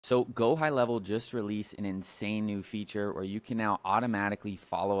So GoHighLevel just released an insane new feature where you can now automatically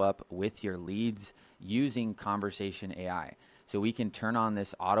follow up with your leads using conversation AI. So we can turn on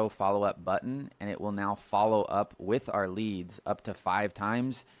this auto follow up button and it will now follow up with our leads up to 5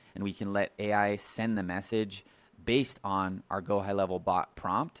 times, and we can let AI send the message based on our GoHighLevel bot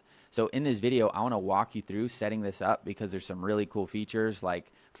prompt. So in this video, I want to walk you through setting this up because there's some really cool features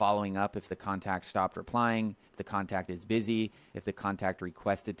like following up if the contact stopped replying, if the contact is busy, if the contact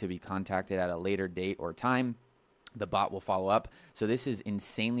requested to be contacted at a later date or time, the bot will follow up. So this is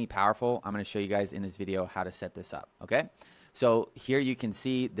insanely powerful. I'm going to show you guys in this video how to set this up, okay? So here you can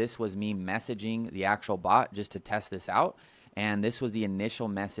see this was me messaging the actual bot just to test this out. And this was the initial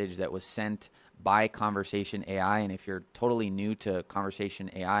message that was sent by Conversation AI. And if you're totally new to Conversation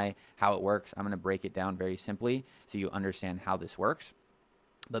AI, how it works, I'm going to break it down very simply so you understand how this works.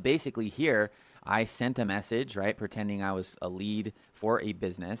 But basically here, I sent a message, right, pretending I was a lead for a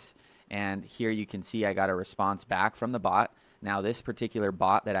business. And here you can see I got a response back from the bot. Now, this particular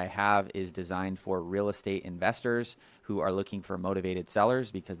bot that I have is designed for real estate investors who are looking for motivated sellers,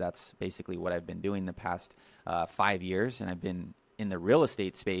 because that's basically what I've been doing the past 5 years. And I've been in the real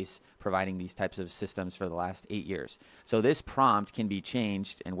estate space providing these types of systems for the last 8 years. So this prompt can be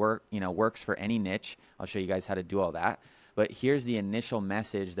changed and works for any niche. I'll show you guys how to do all that. But here's the initial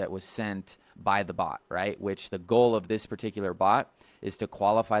message that was sent by the bot, right? Which the goal of this particular bot is to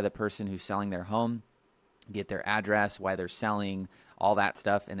qualify the person who's selling their home, get their address, why they're selling, all that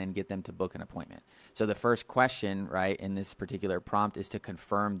stuff, and then get them to book an appointment. So the first question, right, in this particular prompt is to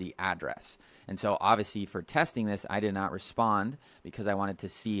confirm the address. And so obviously for testing this, I did not respond because I wanted to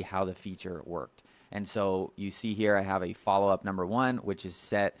see how the feature worked. And so you see here I have a follow-up number 1, which is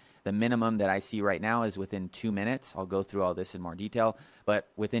set. The minimum that I see right now is within 2 minutes. I'll go through all this in more detail, but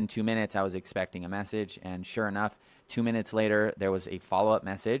within 2 minutes I was expecting a message, and sure enough, 2 minutes later there was a follow-up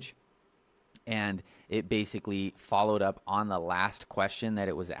message. And it basically followed up on the last question that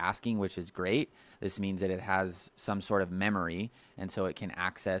it was asking, which is great. This means that it has some sort of memory, and so it can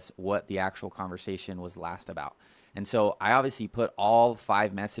access what the actual conversation was last about. And so I obviously put all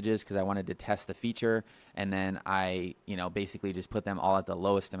 5 messages because I wanted to test the feature, and then I, basically just put them all at the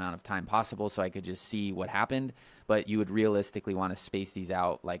lowest amount of time possible so I could just see what happened. But you would realistically want to space these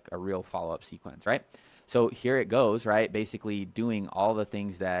out like a real follow-up sequence, right? So here it goes, right? Basically doing all the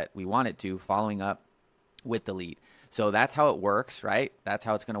things that we want it to, following up with the lead. So that's how it works, right? That's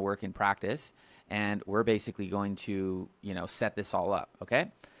how it's going to work in practice. And we're basically going to, set this all up,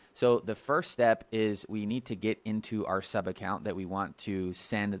 okay? So the first step is we need to get into our sub account that we want to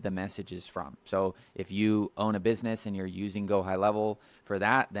send the messages from. So if you own a business and you're using GoHighLevel for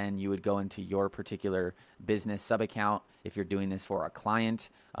that, then you would go into your particular business sub account. If you're doing this for a client,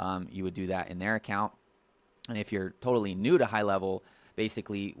 you would do that in their account. And if you're totally new to HighLevel,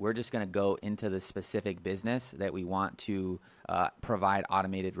 basically we're just going to go into the specific business that we want to provide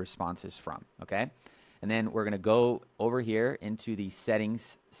automated responses from, okay? And then we're going to go over here into the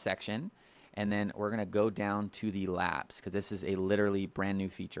settings section, and then we're going to go down to the labs, because this is a literally brand new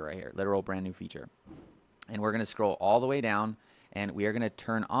feature right here, literal brand new feature. And we're going to scroll all the way down, and we are going to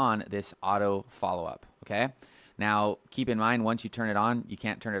turn on this auto follow-up, okay? Now, keep in mind, once you turn it on, you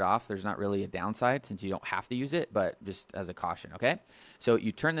can't turn it off. There's not really a downside since you don't have to use it, but just as a caution, okay? So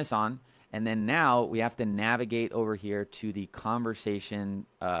you turn this on, and then now we have to navigate over here to the conversation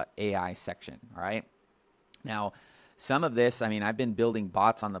AI section, all right? Now, some of this, I've been building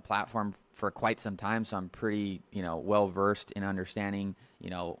bots on the platform for quite some time, so I'm pretty, well-versed in understanding,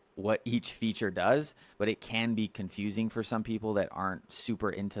 what each feature does, but it can be confusing for some people that aren't super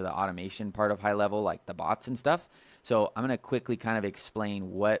into the automation part of HighLevel, like the bots and stuff. So I'm going to quickly kind of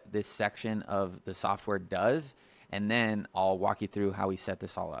explain what this section of the software does, and then I'll walk you through how we set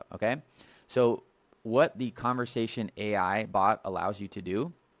this all up, okay? So what the Conversation AI bot allows you to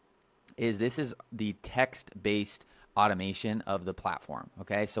do is this is the text-based automation of the platform,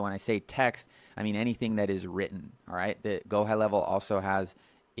 okay? So when I say text, I mean anything that is written, all right? The GoHighLevel also has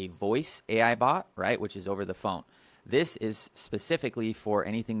a voice AI bot, right, which is over the phone. This is specifically for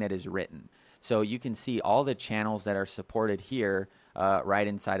anything that is written. So you can see all the channels that are supported here right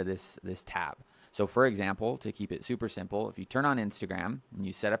inside of this tab. So for example, to keep it super simple, if you turn on Instagram and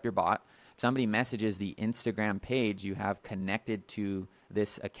you set up your bot, somebody messages the Instagram page you have connected to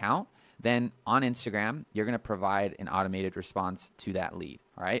this account, then on Instagram, you're going to provide an automated response to that lead,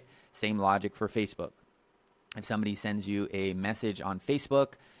 all right? Same logic for Facebook. If somebody sends you a message on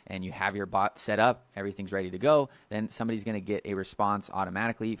Facebook and you have your bot set up, everything's ready to go, then somebody's going to get a response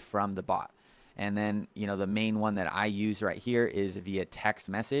automatically from the bot. And then, the main one that I use right here is via text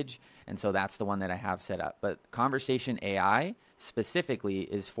message. And so that's the one that I have set up. But conversation AI specifically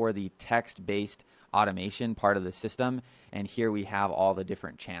is for the text-based automation part of the system. And here we have all the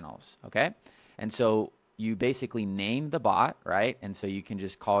different channels, okay? And so you basically name the bot, right? And so you can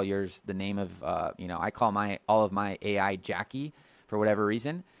just call yours the name of, I call all of my AI Jackie for whatever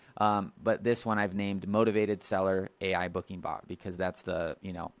reason. But this one I've named Motivated Seller AI Booking Bot because that's the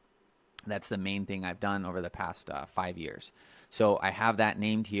main thing I've done over the past 5 years. So I have that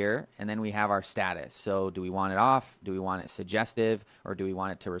named here, and then we have our status. So do we want it off? Do we want it suggestive? Or do we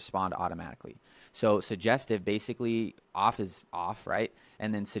want it to respond automatically? So suggestive, basically off is off, right?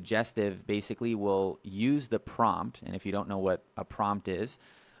 And then suggestive basically will use the prompt. And if you don't know what a prompt is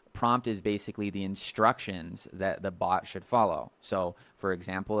basically the instructions that the bot should follow. So for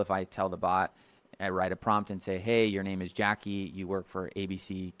example, if I tell the bot, I write a prompt and say, hey, your name is Jackie, you work for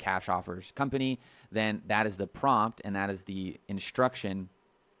ABC Cash Offers Company, then that is the prompt and that is the instruction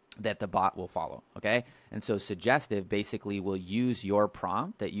that the bot will follow, okay? And so suggestive basically will use your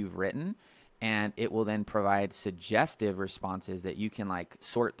prompt that you've written, and it will then provide suggestive responses that you can like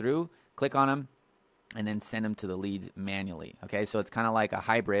sort through, click on them, and then send them to the leads manually, okay? So it's kind of like a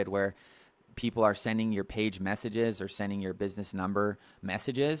hybrid where people are sending your page messages or sending your business number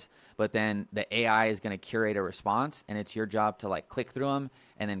messages, but then the AI is going to curate a response, and it's your job to like click through them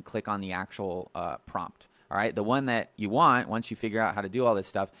and then click on the actual prompt. All right. The one that you want, once you figure out how to do all this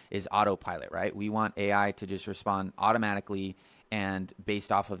stuff, is autopilot, right? We want AI to just respond automatically and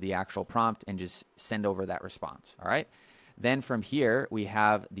based off of the actual prompt and just send over that response. All right. Then from here, we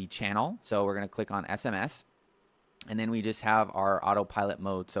have the channel. So we're going to click on SMS, and then we just have our autopilot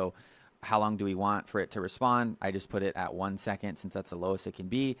mode. So how long do we want for it to respond? I just put it at 1 second since that's the lowest it can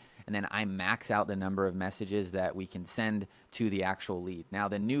be. And then I max out the number of messages that we can send to the actual lead. Now,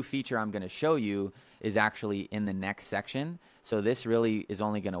 the new feature I'm going to show you is actually in the next section. So this really is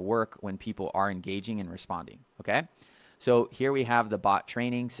only going to work when people are engaging and responding, okay? So here we have the bot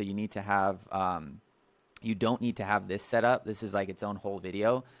training. So you need to have, you don't need to have this set up. This is like its own whole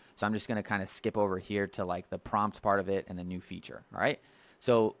video. So I'm just going to kind of skip over here to like the prompt part of it and the new feature, all right?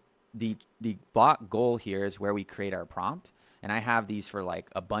 So the bot goal here is where we create our prompt, and I have these for like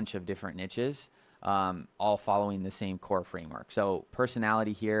a bunch of different niches, all following the same core framework. So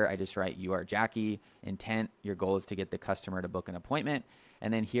personality here, I just write you are Jackie. Intent, your goal is to get the customer to book an appointment.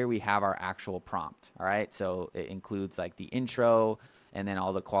 And then here we have our actual prompt. All right, so it includes like the intro and then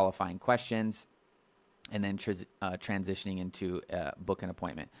all the qualifying questions, and then transitioning into book an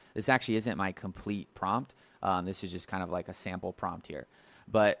appointment. This actually isn't my complete prompt. This is just kind of like a sample prompt here.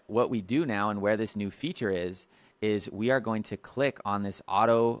 But what we do now, and where this new feature is we are going to click on this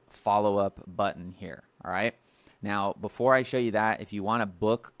auto follow-up button here, all right? Now, before I show you that, if you want to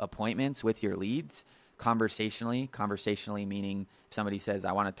book appointments with your leads conversationally meaning if somebody says,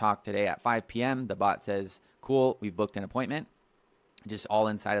 I want to talk today at 5 p.m., the bot says, cool, we've booked an appointment, just all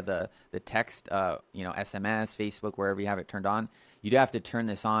inside of the text, SMS, Facebook, wherever you have it turned on. You do have to turn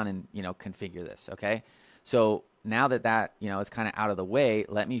this on and, configure this, okay? So now that is kind of out of the way,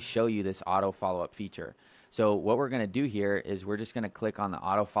 let me show you this auto follow-up feature. So what we're going to do here is we're just going to click on the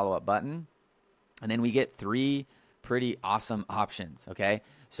auto follow-up button, and then we get 3 pretty awesome options, okay?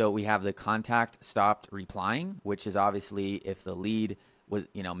 So we have the contact stopped replying, which is obviously if the lead was,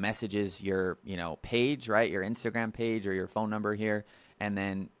 messages your, page, right? Your Instagram page or your phone number here, and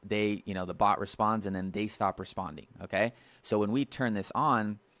then they, the bot responds and then they stop responding, okay? So when we turn this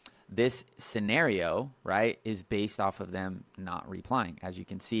on, this scenario, right, is based off of them not replying, as you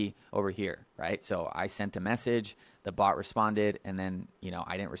can see over here, right? So I sent a message, the bot responded, and then,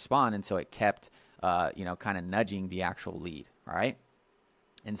 I didn't respond, and so it kept, kind of nudging the actual lead, all right?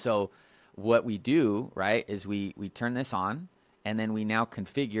 And so what we do, right, is we turn this on, and then we now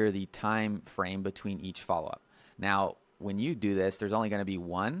configure the time frame between each follow-up. Now, when you do this, there's only going to be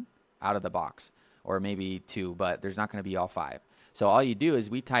 1 out of the box, or maybe 2, but there's not going to be all 5. So all you do is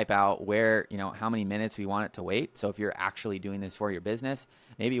we type out where, how many minutes we want it to wait. So if you're actually doing this for your business,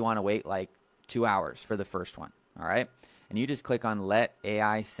 maybe you want to wait like 2 hours for the first one, all right? And you just click on let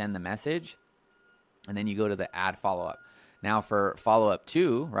AI send the message, and then you go to the add follow-up. Now for follow-up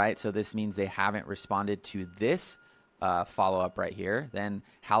 2, right, so this means they haven't responded to this follow-up right here, then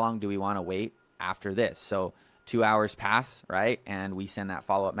how long do we want to wait after this? So 2 hours pass, right, and we send that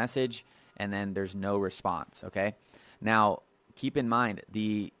follow-up message, and then there's no response, okay? Now, keep in mind,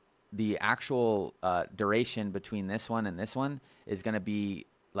 the actual duration between this one and this one is going to be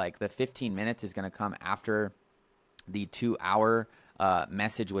like the 15 minutes is going to come after the 2-hour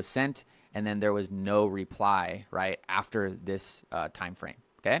message was sent, and then there was no reply right after this time frame,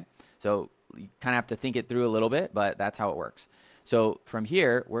 okay? So you kind of have to think it through a little bit, but that's how it works. So from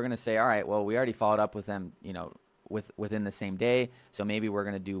here, we're going to say, all right, well, we already followed up with them, you know, within the same day. So maybe we're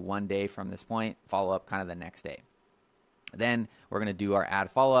going to do 1 day from this point, follow up kind of the next day. Then we're going to do our add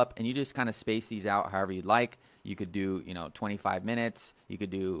follow-up, and you just kind of space these out however you'd like. You could do, you know, 25 minutes. You could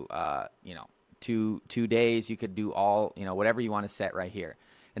do, you know, two days. You could do all, you know, whatever you want to set right here.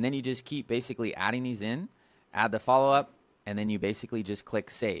 And then you just keep basically adding these in, add the follow-up, and then you basically just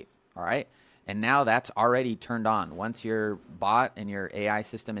click save, all right? And now that's already turned on. Once your bot and your AI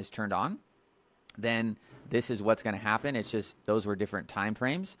system is turned on, then this is what's going to happen. It's just those were different time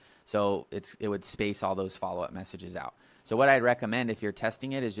frames, so it would space all those follow-up messages out. So what I'd recommend if you're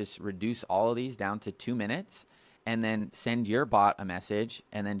testing it is just reduce all of these down to 2 minutes, and then send your bot a message,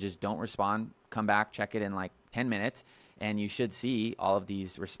 and then just don't respond. Come back, check it in like 10 minutes, and you should see all of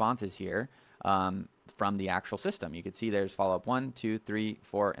these responses here from the actual system. You can see there's follow-up 1, 2, 3,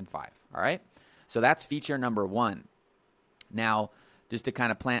 4, and 5. All right, so that's feature number 1. Now, just to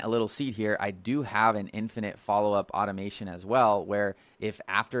kind of plant a little seed here, I do have an infinite follow-up automation as well, where if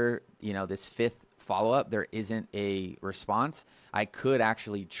after, you know, this 5th follow-up there isn't a response, I could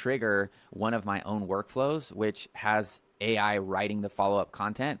actually trigger one of my own workflows, which has AI writing the follow-up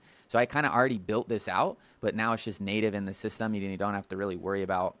content. So I kind of already built this out, but now it's just native in the system. You don't have to really worry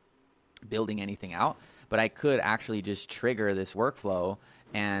about building anything out. But I could actually just trigger this workflow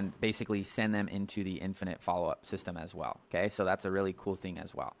and basically send them into the infinite follow-up system as well. Okay, so that's a really cool thing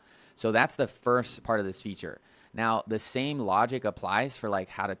as well. So that's the first part of this feature. Now, the same logic applies for like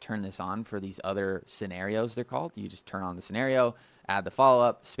how to turn this on for these other scenarios, they're called. You just turn on the scenario, add the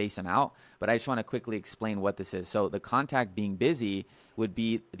follow-up, space them out. But I just want to quickly explain what this is. So the contact being busy would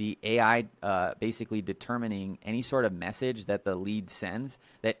be the AI basically determining any sort of message that the lead sends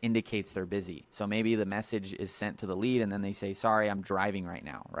that indicates they're busy. So maybe the message is sent to the lead and then they say, sorry, I'm driving right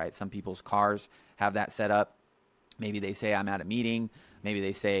now, right? Some people's cars have that set up. Maybe they say I'm at a meeting. Maybe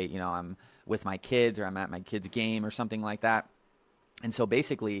they say, you know, I'm with my kids, or I'm at my kid's game or something like that. And so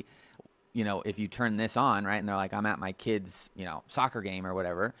basically, you know, if you turn this on, right, and they're like, I'm at my kid's, you know, soccer game or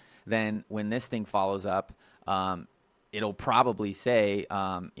whatever, then when this thing follows up, it'll probably say,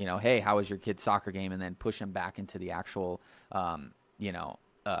 you know, hey, how was your kid's soccer game? And then push them back into the actual, you know,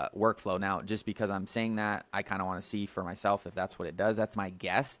 workflow. Now, just because I'm saying that, I kind of want to see for myself if that's what it does. That's my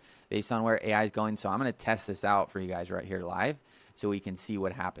guess based on where AI is going. So I'm going to test this out for you guys right here live so we can see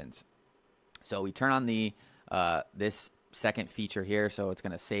what happens. So we turn on the this second feature here, so it's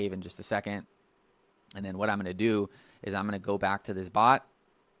going to save in just a second. And then what I'm going to do is I'm going to go back to this bot,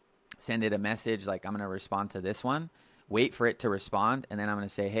 send it a message like I'm going to respond to this one, wait for it to respond, and then I'm going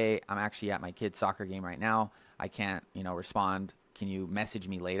to say, hey, I'm actually at my kid's soccer game right now. I can't, you know, respond. Can you message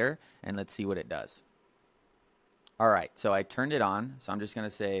me later? And let's see what it does. All right, so I turned it on. So I'm just going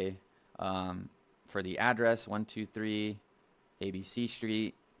to say for the address, 123 ABC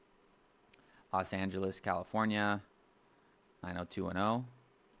Street, Los Angeles, California, 90210.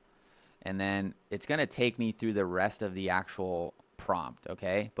 And then it's going to take me through the rest of the actual prompt,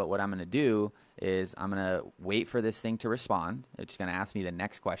 okay? But what I'm going to do is I'm going to wait for this thing to respond. It's going to ask me the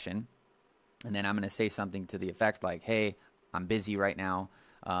next question. And then I'm going to say something to the effect like, hey, I'm busy right now.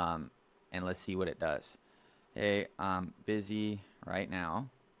 And let's see what it does. Hey, I'm busy right now.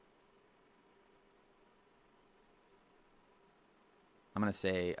 I'm going to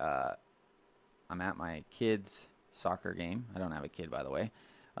say, I'm at my kid's soccer game. I don't have a kid, by the way.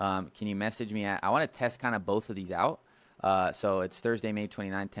 Can you message me at, I want to test kind of both of these out. So it's Thursday, May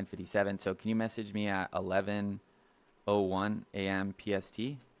 29, 10:57. So can you message me at 11:01 a.m. PST?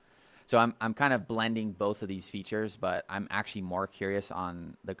 So I'm kind of blending both of these features, but I'm actually more curious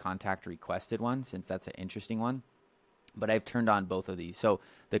on the contact requested one since that's an interesting one. But I've turned on both of these. So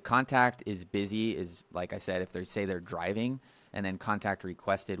the contact is busy is, like I said, if they say they're driving, and then contact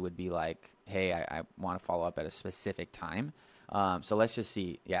requested would be like, hey, I want to follow up at a specific time. So let's just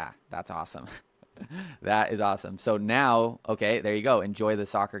see. Yeah, that's awesome. That is awesome. So now, okay, there you go. Enjoy the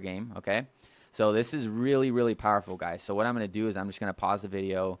soccer game, okay? So this is really, really powerful, guys. So what I'm going to do is I'm just going to pause the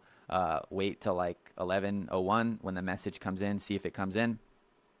video, wait till like 11:01 when the message comes in, see if it comes in,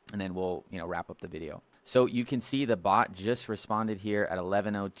 and then we'll, you know, wrap up the video. So you can see the bot just responded here at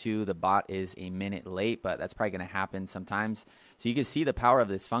 11:02. The bot is a minute late, but that's probably going to happen sometimes. So you can see the power of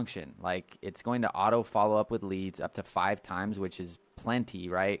this function. Like, it's going to auto follow up with leads up to 5 times, which is plenty,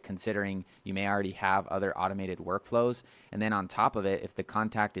 right? Considering you may already have other automated workflows. And then on top of it, if the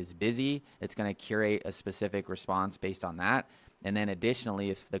contact is busy, it's going to curate a specific response based on that. And then additionally,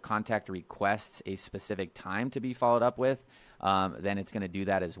 if the contact requests a specific time to be followed up with, then it's going to do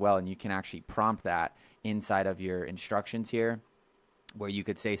that as well. And you can actually prompt that inside of your instructions here. where you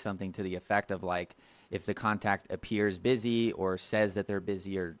could say something to the effect of like, if the contact appears busy or says that they're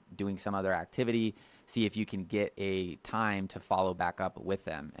busy or doing some other activity, see if you can get a time to follow back up with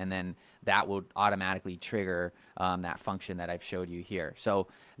them. And then that will automatically trigger that function that I've showed you here. So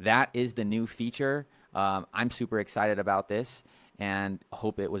that is the new feature. I'm super excited about this and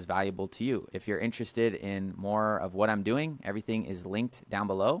hope it was valuable to you. If you're interested in more of what I'm doing, everything is linked down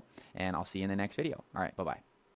below, and I'll see you in the next video. All right, bye-bye.